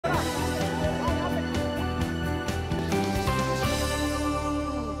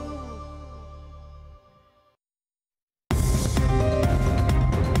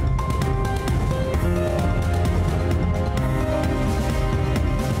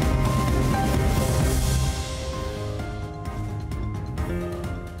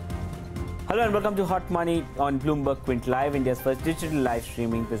Hello and welcome to Hot Money on Bloomberg Quint Live, India's first digital live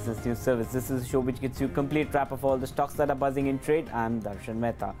streaming business news service. This is a show which gets you a complete wrap of all the stocks that are buzzing in trade. I'm Darshan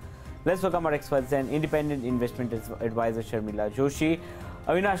Mehta. Let's welcome our experts and independent investment advisor Sharmila, Joshi,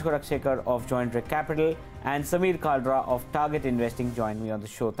 Avinash Gorakshakar of Joindre Capital, and Kalra of Target Investing join me on the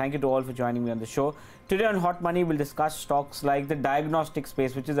show. Thank you to all for joining me on the show. Today on Hot Money, we'll discuss stocks like the diagnostic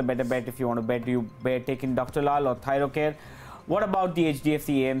space, which is a better bet if you want to bet. You bet taking Dr. Lal or Thyrocare. What about the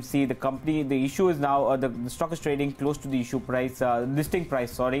HDFC AMC? The company, the issue is now the stock is trading close to the issue price, listing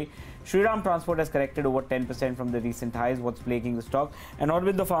price. Sorry, Shriram Transport has corrected over 10% from the recent highs. What's plaguing the stock? And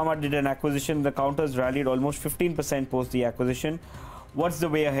Aurobindo Pharma did an acquisition. The counters rallied almost 15% post the acquisition. What's the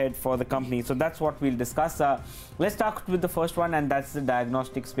way ahead for the company? So that's what we'll discuss. Let's start with the first one, and that's the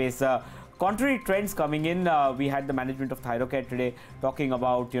diagnostic space. Contrary trends coming in, we had the management of Thyrocare today talking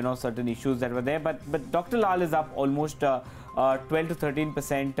about certain issues that were there, but Dr. Lal is up almost 12 to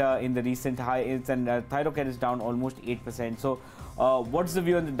 13% in the recent highs, and Thyrocare is down almost 8%. So what's the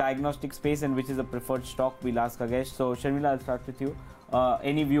view on the diagnostic space, and which is a preferred stock? We'll ask Agesh. So Sharmila, I'll start with you.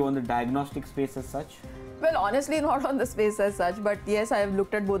 Any view on the diagnostic space as such? Well, honestly, not on the space as such, but yes, I have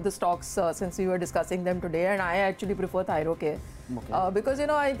looked at both the stocks since we were discussing them today, and I actually prefer Thyrocare. Okay. Because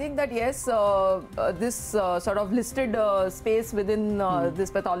I think that yes, this sort of listed space within this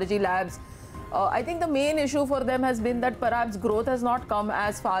pathology labs, I think the main issue for them has been that perhaps growth has not come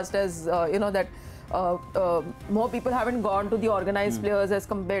as fast as that more people haven't gone to the organized players as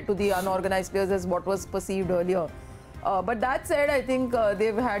compared to the unorganized players as what was perceived earlier. But that said, I think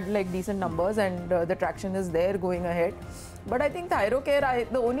they've had like decent numbers, and the traction is there going ahead. But I think Thyrocare,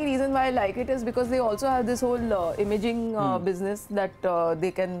 the only reason why I like it is because they also have this whole imaging business that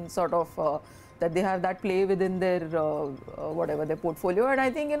they can sort of that they have that play within their whatever their portfolio, and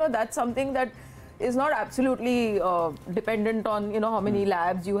I think that's something that is not absolutely dependent on how many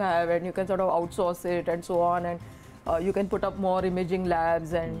labs you have, and you can sort of outsource it and so on, and you can put up more imaging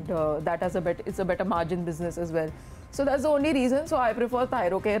labs, and that has it's a better margin business as well. So that's the only reason. So I prefer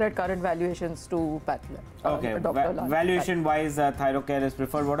Thyrocare at current valuations to Pathla. Okay, valuation-wise, Thyrocare is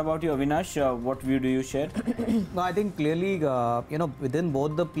preferred. What about you, Avinash? What view do you share? No, I think clearly, within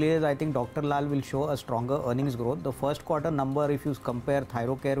both the players, I think Dr. Lal will show a stronger earnings growth. The first quarter number, if you compare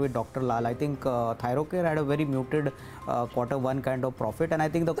Thyrocare with Dr. Lal, I think Thyrocare had a very muted quarter one kind of profit, and I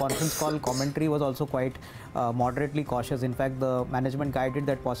think the conference call commentary was also quite moderately cautious. In fact, the management guided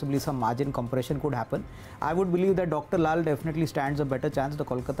that possibly some margin compression could happen. I would believe that Dr. Lal definitely stands a better chance. The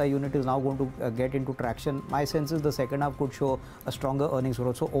Kolkata unit is now going to get into traction. My sense is the second half could show a stronger earnings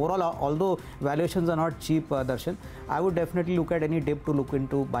growth. So overall, although valuations are not cheap, Darshan, I would definitely look at any dip to look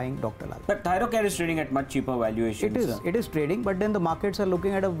into buying Dr. Lal. But Thyrocare is trading at much cheaper valuations. It is trading, but then the markets are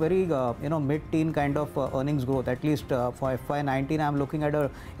looking at a very mid-teen kind of earnings growth. At least for FY19, I'm looking at a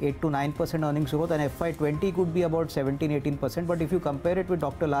 8 to 9% earnings growth, and FY20 could be about 17-18%. But if you compare it with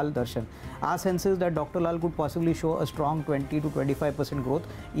Dr. Lal, Darshan, our sense is that Dr. Lal could possibly show a strong 20 to 25% growth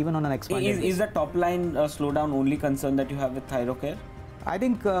even on an expanded basis. Is the top line slowdown only concern that you have with Thyrocare? I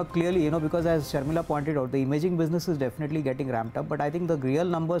think clearly, because as Sharmila pointed out, the imaging business is definitely getting ramped up, but I think the real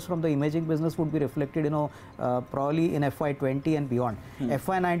numbers from the imaging business would be reflected, probably in FY20 and beyond.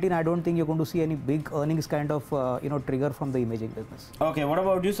 FY19, I don't think you're going to see any big earnings kind of, trigger from the imaging business. Okay, what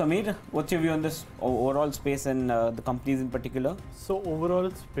about you, Samir? What's your view on this overall space and the companies in particular? So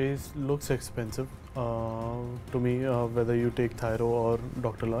overall space looks expensive to me, whether you take Thyro or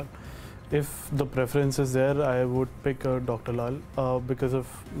Dr. Lal. If the preference is there, I would pick Dr. Lal because of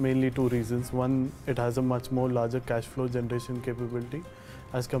mainly two reasons. One, it has a much more larger cash flow generation capability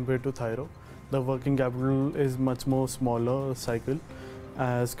as compared to Thyro. The working capital is much more smaller cycle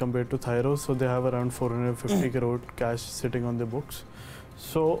as compared to Thyro, so they have around 450 crore cash sitting on their books.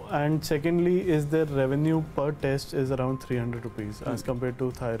 So, and secondly is their revenue per test is around 300 rupees as compared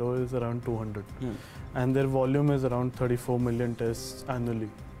to Thyro is around 200. And their volume is around 34 million tests annually,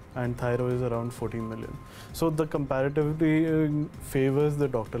 and Thyro is around 14 million. So the comparatively favors the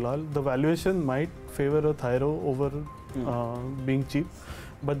Dr. Lal. The valuation might favor a Thyro over being cheap,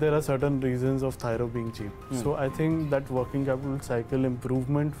 but there are certain reasons of Thyro being cheap. So I think that working capital cycle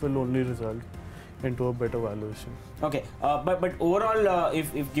improvement will only result into a better valuation. Okay, but overall,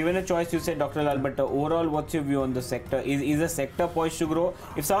 if given a choice, you say Dr. Lal, but overall, what's your view on the sector? Is the sector poised to grow?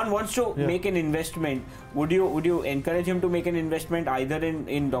 If someone wants to make an investment, would you encourage him to make an investment either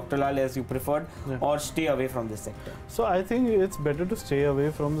in Dr. Lal as you preferred, or stay away from this sector? So I think it's better to stay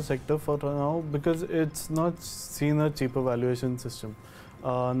away from the sector for now because it's not seen a cheaper valuation system.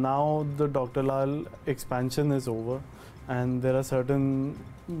 Now the Dr. Lal expansion is over, and there are certain,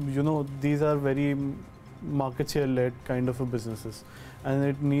 these are very market share led kind of a businesses, and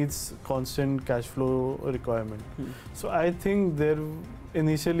it needs constant cash flow requirement. So I think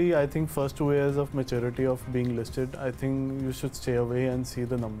initially, I think first 2 years of maturity of being listed, I think you should stay away and see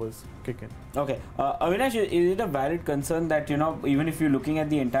the numbers kick in. Okay, Avinash, is it a valid concern that, you know, even if you're looking at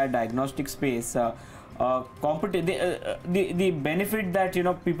the entire diagnostic space, the benefit that, you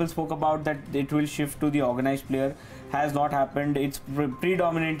know, people spoke about, that it will shift to the organized player, has not happened. It's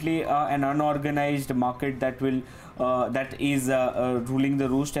predominantly an unorganized market that will that is ruling the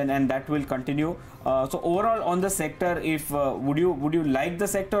roost, and that will continue. So overall on the sector, if would you like the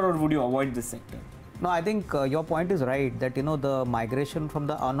sector or would you avoid the sector? No, I think your point is right, that you know the migration from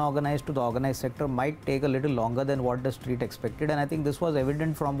the unorganized to the organized sector might take a little longer than what the street expected, and I think this was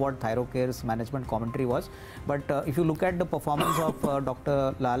evident from what Thyrocare's management commentary was. But if you look at the performance of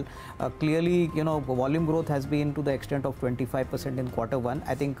Dr. Lal, clearly, you know, volume growth has been to the extent of 25% in Q1.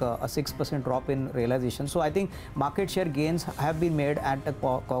 I think a 6% drop in realization. So I think market share gains have been made at the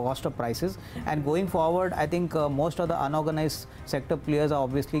cost of prices, and going forward, I think most of the unorganized sector players are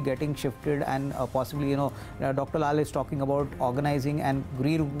obviously getting shifted, and possibly, you know, Dr. Lal is talking about organizing and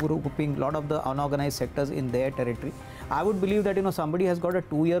regrouping a lot of the unorganized sectors in their territory. I would believe that, you know, somebody has got a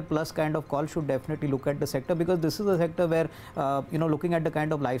 2-year plus kind of call should definitely look at the sector, because this is a sector where, you know, looking at the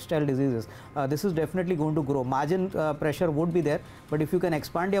kind of lifestyle diseases, this is definitely going to grow. Margin pressure would be there, but if you can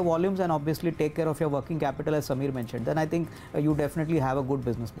expand your volumes and obviously take care of your working capital, as Samir mentioned, then I think you definitely have a good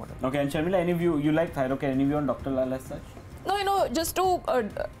business model. Okay, and Sharmila, any view, you like Thyrocare, any view on Dr. Lal as such? No, you know, just to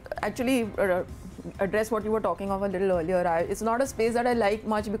actually address what you were talking of a little earlier, it's not a space that I like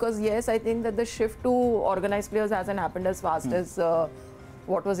much, because yes, I think that the shift to organized players hasn't happened as fast as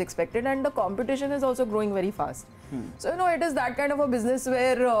what was expected, and the competition is also growing very fast. So, you know, it is that kind of a business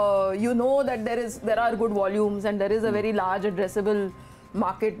where you know that there are good volumes and there is a very large addressable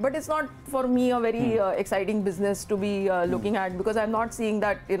market, but it's not for me a very exciting business to be looking at, because I'm not seeing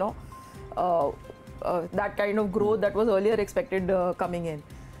that, you know, that kind of growth that was earlier expected coming in.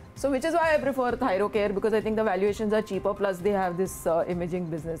 So which is why I prefer Thyrocare, because I think the valuations are cheaper, plus they have this imaging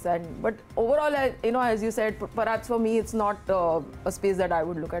business. But overall, you know, as you said, perhaps for me it's not a space that I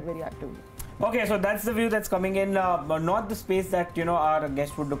would look at very actively. Okay, so that's the view that's coming in, not the space that, you know, our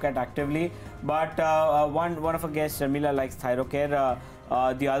guest would look at actively, but one of our guests, Sharmila, likes Thyrocare.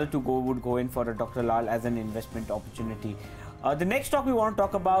 The other two would go in for a Dr. Lal as an investment opportunity. The next stock we want to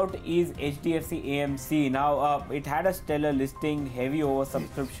talk about is HDFC AMC. Now, it had a stellar listing, heavy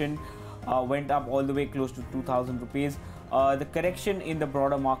oversubscription, went up all the way close to 2,000 rupees. The correction in the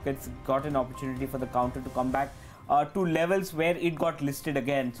broader markets got an opportunity for the counter to come back to levels where it got listed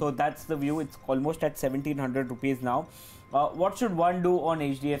again. So that's the view. It's almost at 1,700 rupees now. What should one do on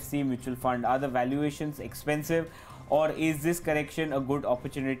HDFC mutual fund? Are the valuations expensive, or is this correction a good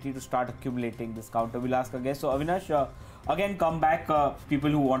opportunity to start accumulating this counter? We'll ask our guest. So Avinash, again come back, people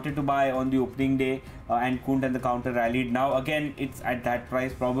who wanted to buy on the opening day and couldn't, and the counter rallied. Now again it's at that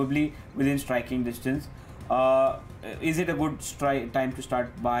price, probably within striking distance. Is it a good time to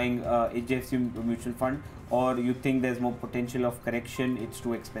start buying HDFC mutual fund, or you think there's more potential of correction, it's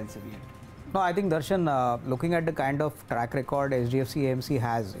too expensive yet? No, I think Darshan, looking at the kind of track record HDFC AMC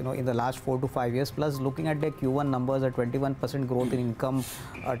has, you know, in the last 4 to 5 years, plus looking at their Q1 numbers, a 21% growth in income,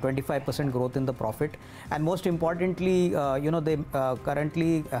 25% growth in the profit, and most importantly, you know, they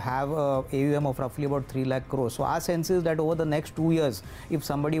currently have a AUM of roughly about 3 lakh crores. So our sense is that over the next 2 years, if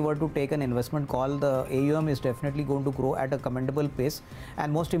somebody were to take an investment call, the AUM is definitely going to grow at a commendable pace,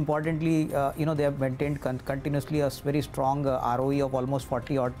 and most importantly, you know, they have maintained continuously a very strong ROE of almost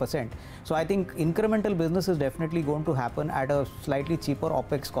 40% odd. So I think incremental business is definitely going to happen at a slightly cheaper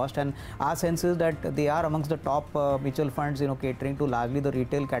OPEX cost, and our sense is that they are amongst the top mutual funds, you know, catering to largely the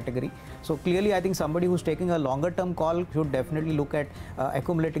retail category. So clearly, I think somebody who's taking a longer term call should definitely look at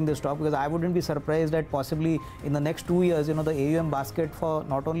accumulating the stock, because I wouldn't be surprised that possibly in the next 2 years, you know, the AUM basket for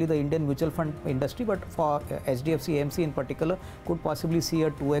not only the Indian mutual fund industry but for HDFC AMC in particular could possibly see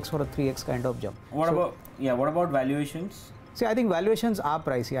a 2x or a 3x kind of jump. What about valuations? See, I think valuations are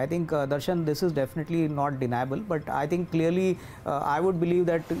pricey. I think, Darshan, this is definitely not deniable, but I think clearly I would believe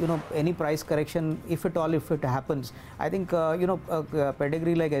that, you know, any price correction, if at all, if it happens, I think, you know,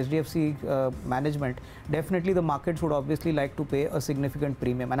 pedigree like HDFC management, definitely the markets would obviously like to pay a significant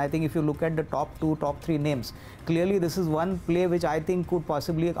premium. And I think if you look at the top 2, top 3 names, clearly this is one play which I think could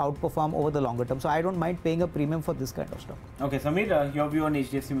possibly outperform over the longer term. So I don't mind paying a premium for this kind of stock. Okay, Samir, your view on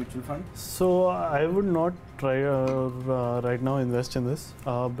HDFC mutual fund? So I would not try right now invest in this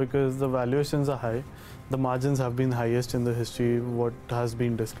because the valuations are high. The margins have been highest in the history what has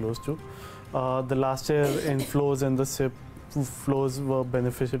been disclosed to. The last year inflows and the SIP flows were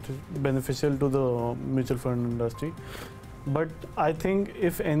beneficial to the mutual fund industry. But I think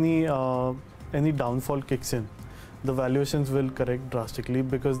if any downfall kicks in, the valuations will correct drastically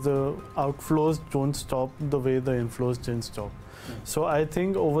because the outflows don't stop the way the inflows didn't stop. So I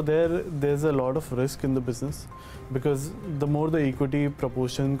think over there's a lot of risk in the business, because the more the equity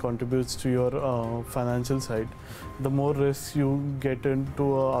proportion contributes to your financial side, the more risk you get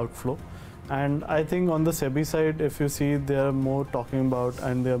into outflow. And I think on the SEBI side, if you see, they are more talking about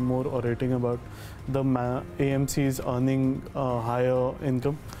and they are more orating about the AMCs earning higher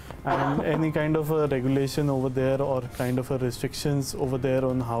income, and any kind of a regulation over there or kind of a restrictions over there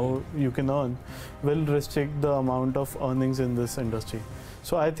on how you can earn will restrict the amount of earnings in this industry.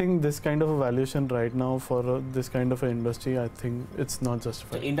 So I think this kind of a valuation right now for this kind of an industry, I think it's not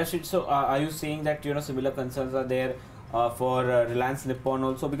justified. The industry. So are you saying that similar concerns are there for Reliance Nippon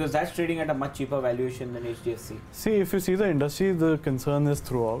also, because that's trading at a much cheaper valuation than HDFC? See, if you see the industry, the concern is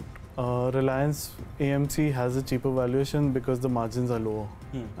throughout. Reliance AMC has a cheaper valuation because the margins are lower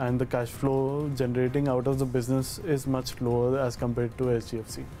and the cash flow generating out of the business is much lower as compared to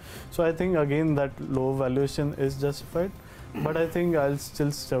HDFC. So I think again that low valuation is justified, but I think I'll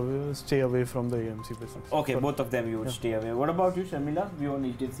still stay away from the AMC business. Okay, both of them you would stay away. What about you, Sharmila? You own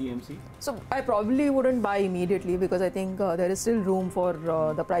HDFC AMC? So I probably wouldn't buy immediately because I think there is still room for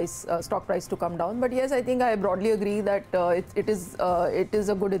the stock price to come down. But yes, I think I broadly agree that it is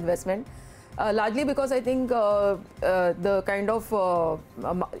a good investment. Largely because I think the kind of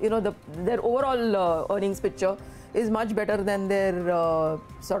their overall earnings picture is much better than their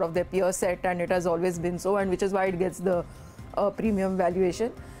sort of their peer set, and it has always been so, and which is why it gets the premium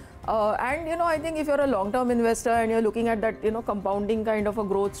valuation. And I think if you're a long-term investor and you're looking at that compounding kind of a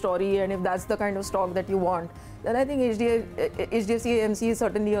growth story, and if that's the kind of stock that you want, then I think HDFC AMC is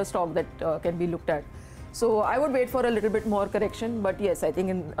certainly a stock that can be looked at. So I would wait for a little bit more correction, but yes, I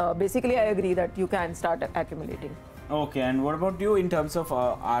think basically I agree that you can start accumulating. Okay, and what about you in terms of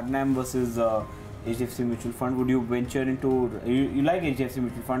RNAM versus HDFC Mutual Fund? Would you venture into, you like HDFC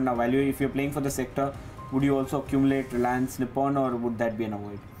Mutual Fund now, value, if you're playing for the sector, would you also accumulate Reliance Nippon, or would that be an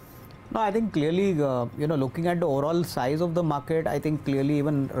avoid? No, I think clearly, looking at the overall size of the market, I think clearly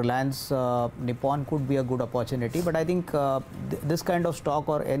even Reliance Nippon could be a good opportunity. But I think this kind of stock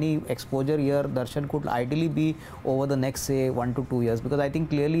or any exposure here, Darshan, could ideally be over the next, say, 1 to 2 years. Because I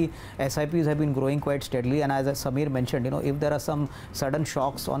think clearly SIPs have been growing quite steadily. And as Samir mentioned, if there are some sudden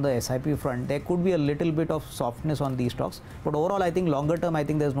shocks on the SIP front, there could be a little bit of softness on these stocks. But overall, I think longer term, I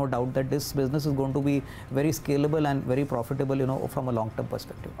think there's no doubt that this business is going to be very scalable and very profitable, from a long-term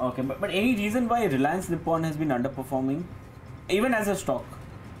perspective. Okay, but any reason why Reliance Nippon has been underperforming, even as a stock?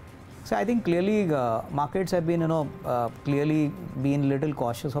 So I think clearly markets have been, clearly been little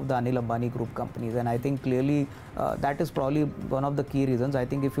cautious of the Anil Ambani group companies, and I think clearly that is probably one of the key reasons. I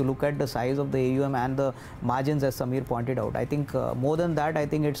think if you look at the size of the AUM and the margins, as Samir pointed out, I think more than that, I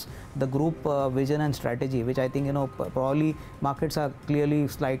think it's the group vision and strategy, which I think probably markets are clearly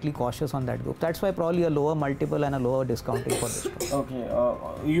slightly cautious on that group. That's why probably a lower multiple and a lower discounting for this stock.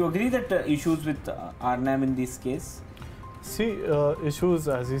 Okay, you agree that issues with RNAM in this case? See, issues,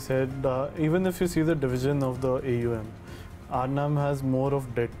 as he said, even if you see the division of the AUM, RNAM has more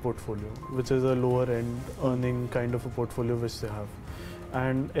of debt portfolio, which is a lower end earning kind of a portfolio which they have.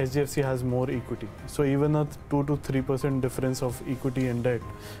 And HDFC has more equity. So even a 2 to 3% difference of equity and debt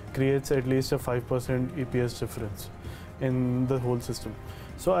creates at least a 5% EPS difference in the whole system.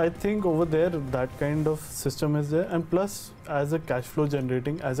 So I think over there, that kind of system is there. And plus, as a cash flow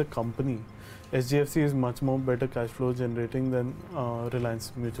generating, as a company, HDFC is much more better cash flow generating than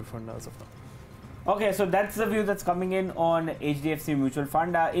Reliance Mutual Fund as of now. Okay, so that's the view that's coming in on HDFC Mutual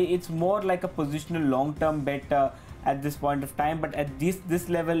Fund. It's more like a positional long-term bet at this point of time, but at this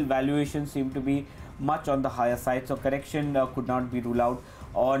level, valuations seem to be much on the higher side, so correction could not be ruled out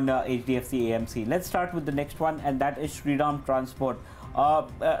on HDFC AMC. Let's start with the next one, and that is Shriram Transport.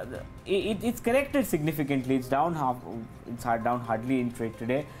 It's corrected significantly. It's down down hardly in trade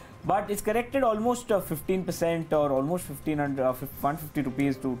today. But it's corrected almost 15% or almost 150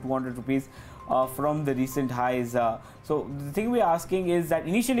 rupees to 200 rupees from the recent highs. So the thing we're asking is that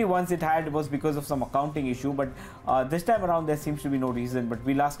initially once it was because of some accounting issue, but this time around there seems to be no reason. But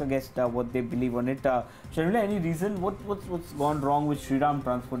we'll ask our guest what they believe on it. Sharmila, any reason? What's gone wrong with Shriram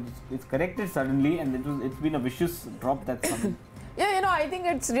Transport? It's corrected suddenly, and it's been a vicious drop that's coming. Yeah, I think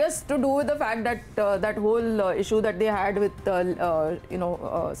it's just to do with the fact that that whole issue that they had with,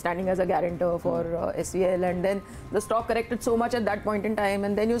 standing as a guarantor for SVL, and then the stock corrected so much at that point in time,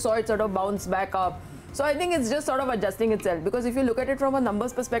 and then you saw it sort of bounce back up. So I think it's just sort of adjusting itself, because if you look at it from a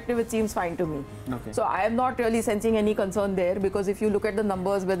numbers perspective, it seems fine to me. Okay. So I am not really sensing any concern there, because if you look at the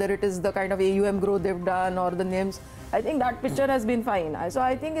numbers, whether it is the kind of AUM growth they've done or the NIMs, I think that picture has been fine. So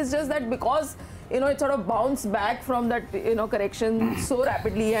I think it's just that because it sort of bounced back from that correction so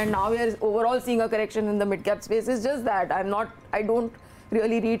rapidly, and now we are overall seeing a correction in the mid cap space. It's just that I don't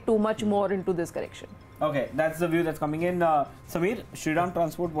really read too much more into this correction. Okay, that's the view that's coming in. Samir, Shriram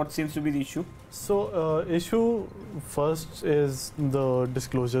Transport, what seems to be the issue? So, issue first is the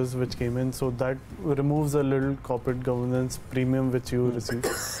disclosures which came in. So that removes a little corporate governance premium which you receive.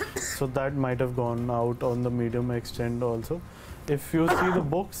 So that might have gone out on the medium extent also. If you see the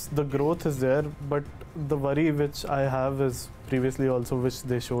books, the growth is there, but the worry which I have is previously also which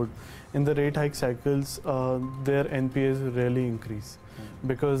they showed. In the rate hike cycles, their NPAs really increase,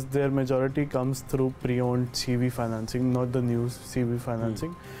 because their majority comes through pre-owned CV financing, not the new CV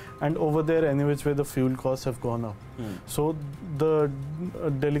financing. And over there, any which way, the fuel costs have gone up. So the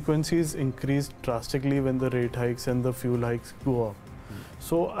delinquencies increase drastically when the rate hikes and the fuel hikes go up.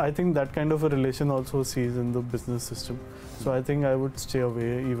 So I think that kind of a relation also sees in the business system. So I think I would stay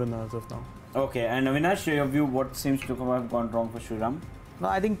away even as of now. Okay, and Avinash, your view, what seems to have gone wrong for Shriram? No,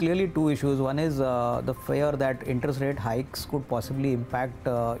 I think clearly two issues. One is the fear that interest rate hikes could possibly impact,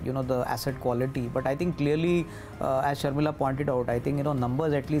 the asset quality. But I think clearly, as Sharmila pointed out, I think,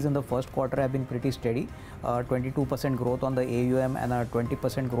 numbers at least in the first quarter have been pretty steady. 22% growth on the AUM and a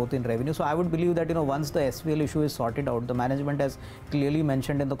 20% growth in revenue. So I would believe that, once the SVL issue is sorted out, the management has clearly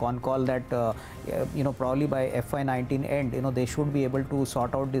mentioned in the con call that, probably by FY19 end, they should be able to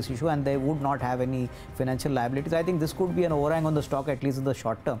sort out this issue and they would not have any financial liabilities. I think this could be an overhang on the stock, at least in the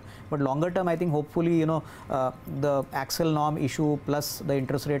short term. But longer term, I think hopefully, the Axel norm issue plus the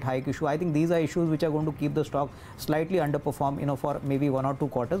interest rate hike issue, I think these are issues which are going to keep the stock slightly underperform, for maybe 1 or 2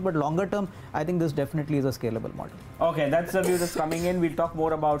 quarters. But longer term, I think this definitely is a scalable model. Okay, that's the view that's coming in. We'll talk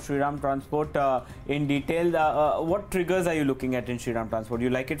more about Shriram Transport in detail. What triggers are you looking at in Shriram Transport? Do you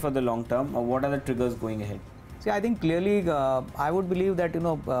like it for the long term, or what are the triggers going ahead? See, I think clearly, I would believe that,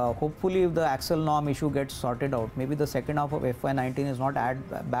 hopefully if the Axel norm issue gets sorted out, maybe the second half of FY19 is not as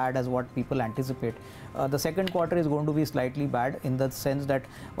bad as what people anticipate. The second quarter is going to be slightly bad in the sense that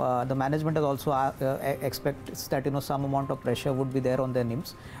the management has also expects that, some amount of pressure would be there on their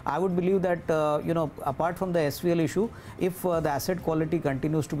NIMs. I would believe that, apart from the SVL issue, if the asset quality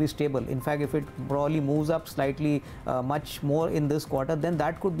continues to be stable, in fact, if it probably moves up slightly much more in this quarter, then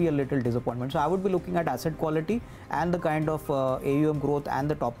that could be a little disappointment. So I would be looking at asset quality and the kind of AUM growth and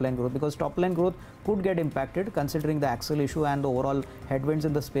the top line growth, because top line growth could get impacted considering the Axel issue and the overall headwinds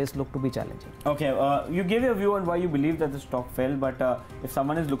in the space look to be challenging. Okay, you gave your view on why you believe that the stock fell, but if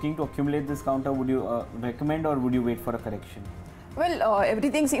someone is looking to accumulate this counter, would you recommend, or would you wait for a correction? Well,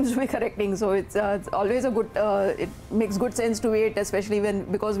 everything seems to be correcting, so it's always a good, it makes good sense to wait, especially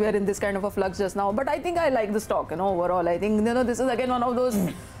because we are in this kind of a flux just now. But I think I like the stock, overall. I think, this is again one of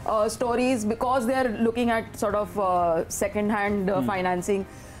those stories, because they are looking at sort of second-hand financing.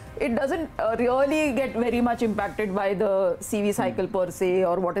 It doesn't really get very much impacted by the CV cycle per se,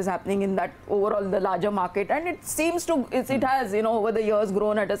 or what is happening in that overall the larger market, and it seems to it has over the years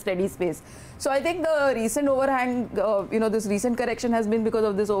grown at a steady pace. So I think the recent overhang, this recent correction has been because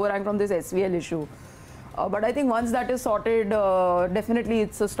of this overhang from this SVL issue. But I think once that is sorted, definitely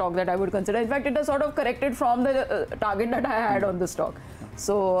it's a stock that I would consider. In fact, it has sort of corrected from the target that I had on the stock.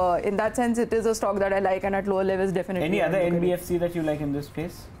 So in that sense, it is a stock that I like, and at lower levels definitely. Any other NBFC that you like in this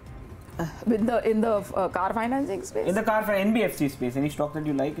space? In the car financing space? In the car for NBFC space, any stock that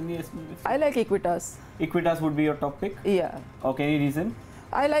you like in the NBFC? I like Equitas. Equitas would be your top pick? Yeah. Okay, any reason?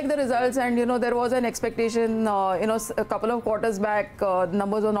 I like the results, and there was an expectation, a couple of quarters back, the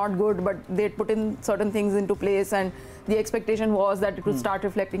numbers were not good, but they put in certain things into place, and the expectation was that it would start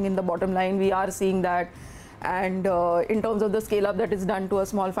reflecting in the bottom line. We are seeing that. And in terms of the scale up that is done to a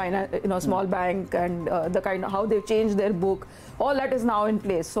small small bank, and the kind of how they've changed their book, all that is now in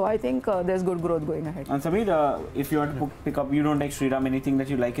place. So I think there's good growth going ahead. And Samir, if you want to pick up, you don't like Shriram, anything that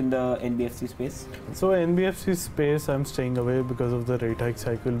you like in the NBFC space? So NBFC space, I'm staying away because of the rate hike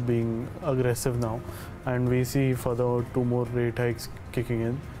cycle being aggressive now, and we see further 2 more rate hikes kicking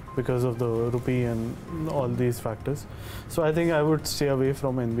in because of the rupee and all these factors. So I think I would stay away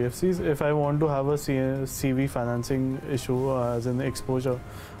from NBFCs. If I want to have a CV financing issue as an exposure,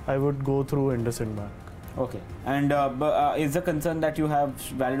 I would go through IndusInd Bank. Okay. And is the concern that you have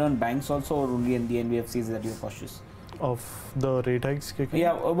valid on banks also, or only in the NBFCs that you're cautious? of the rate hikes kicking.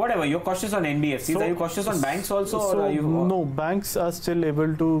 Yeah, whatever. You're cautious on NBFCs. Are you cautious on banks also? Or are you, no, banks are still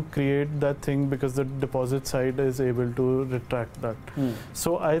able to create that thing because the deposit side is able to retract that.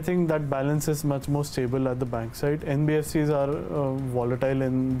 So I think that balance is much more stable at the bank side. NBFCs are volatile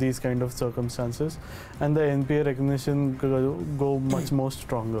in these kind of circumstances, and the NPA recognition go much more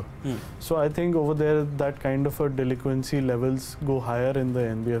stronger. So I think over there that kind of a delinquency levels go higher in the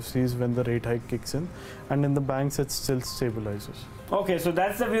NBFCs when the rate hike kicks in, and in the banks it still stabilizes. Okay, so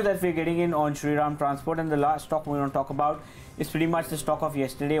that's the view that we're getting in on Shriram Transport, and the last stock we want to talk about is pretty much the stock of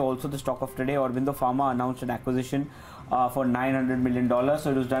yesterday, also the stock of today. Aurobindo Pharma announced an acquisition for $900 million,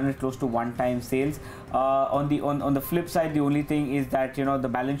 so it was done at close to one-time sales. On the flip side, the only thing is that the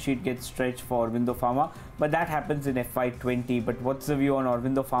balance sheet gets stretched for Aurobindo Pharma, but that happens in FY20. But what's the view on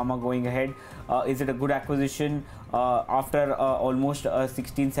Aurobindo Pharma going ahead? Is it a good acquisition? After almost a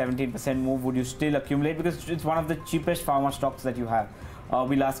 16-17% move, would you still accumulate, because it's one of the cheapest pharma stocks that you have?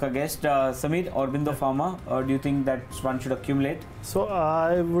 We'll ask our guest, Samir, Aurobindo Pharma, do you think that one should accumulate? So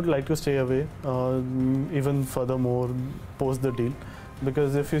I would like to stay away even furthermore post the deal,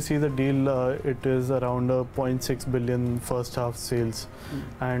 because if you see the deal, it is around 0.6 billion first half sales,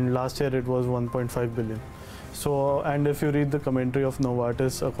 and last year it was 1.5 billion. So, and if you read the commentary of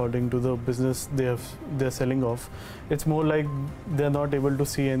Novartis, according to the business they're selling off, it's more like they're not able to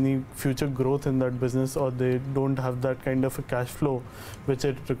see any future growth in that business, or they don't have that kind of a cash flow which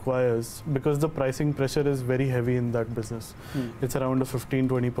it requires, because the pricing pressure is very heavy in that business. It's around a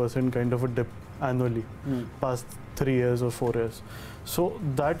 15-20% kind of a dip annually past 3 years or 4 years. So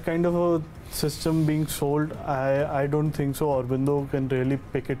that kind of a system being sold, I don't think so Aurobindo can really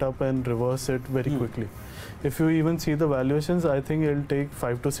pick it up and reverse it very quickly. If you even see the valuations, I think it'll take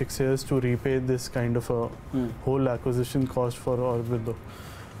 5 to 6 years to repay this kind of a whole acquisition cost for Aurobindo.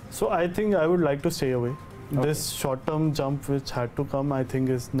 So I think I would like to stay away. This short-term jump which had to come, I think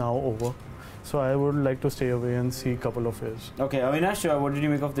is now over. So I would like to stay away and see a couple of years. Okay, Avinash, what did you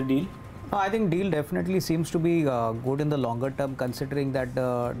make of the deal? I think deal definitely seems to be good in the longer term, considering that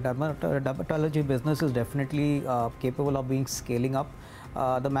the dermatology business is definitely capable of being scaling up.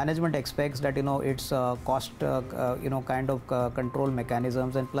 The management expects that its cost kind of control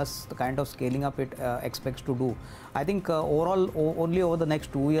mechanisms, and plus the kind of scaling up it expects to do. I think overall only over the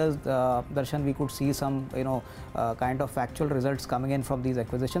next 2 years, Darshan, we could see some kind of factual results coming in from these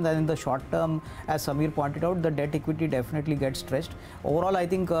acquisitions. And in the short term, as Samir pointed out, the debt equity definitely gets stretched. Overall, I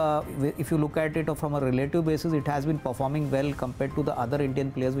think if you look at it from a relative basis, it has been performing well compared to the other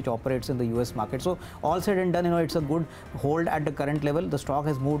Indian players which operates in the US market. So all said and done, it's a good hold at the current level. The stock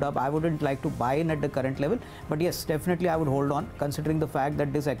has moved up. I wouldn't like to buy in at the current level, but yes, definitely I would hold on, considering the fact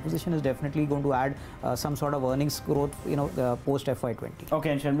that this acquisition is definitely going to add some sort of earnings growth, post FY20. Okay,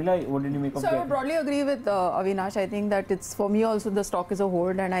 and Sharmila, what did you make of that? So I broadly agree with Avinash. I think that it's, for me also, the stock is a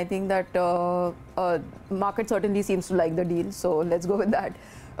hold, and I think that market certainly seems to like the deal. So let's go with that.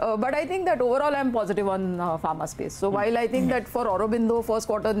 But I think that overall I'm positive on pharma space. So while I think that for Aurobindo, first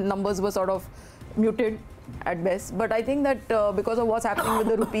quarter numbers were sort of muted at best, but I think that because of what's happening with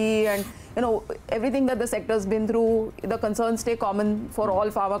the rupee and everything that the sector's been through, the concerns stay common for all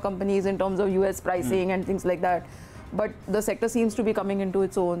pharma companies in terms of US pricing and things like that. But the sector seems to be coming into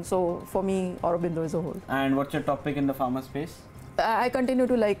its own. So for me, Aurobindo is a whole. And what's your top pick in the pharma space? I continue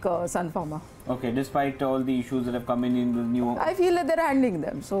to like Sun Pharma. Okay, despite all the issues that have come in the new... I feel that they're handling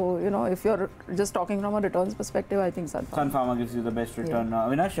them. So, if you're just talking from a returns perspective, I think Sun Pharma. Sun Pharma gives you the best return. Yeah.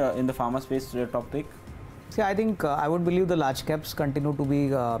 Avinash, in the pharma space, your top pick? See, I think I would believe the large caps continue to be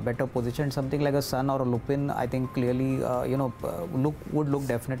better positioned. Something like a Sun or a Lupin, I think clearly, would look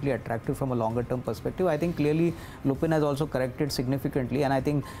definitely attractive from a longer term perspective. I think clearly Lupin has also corrected significantly, and I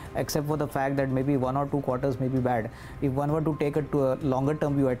think except for the fact that maybe 1 or 2 quarters may be bad, if one were to take it to a longer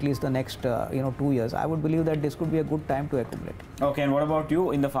term view, at least the next 2 years, I would believe that this could be a good time to accumulate. Okay, and what about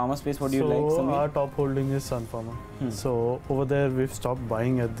you in the pharma space? What do you like? So our top holding is Sun Pharma. So over there we've stopped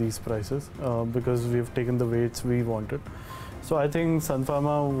buying at these prices because we've taken the weights we wanted. So I think Sun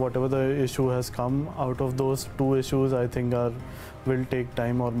Pharma, whatever the issue has come out of those 2 issues, I think will take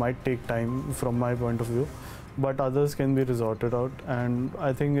time or might take time from my point of view, but others can be resorted out, and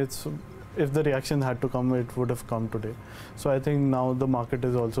I think if the reaction had to come, it would have come today. So I think now the market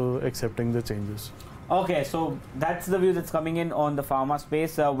is also accepting the changes. Okay, so that's the view that's coming in on the pharma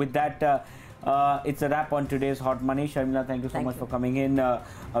space. With that, it's a wrap on today's Hot Money. Sharmila, thank you so much for coming in.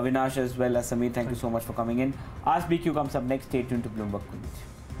 Avinash as well as Samir, thank you so much for coming in. Ask BQ comes up next. Stay tuned to Bloomberg Quint.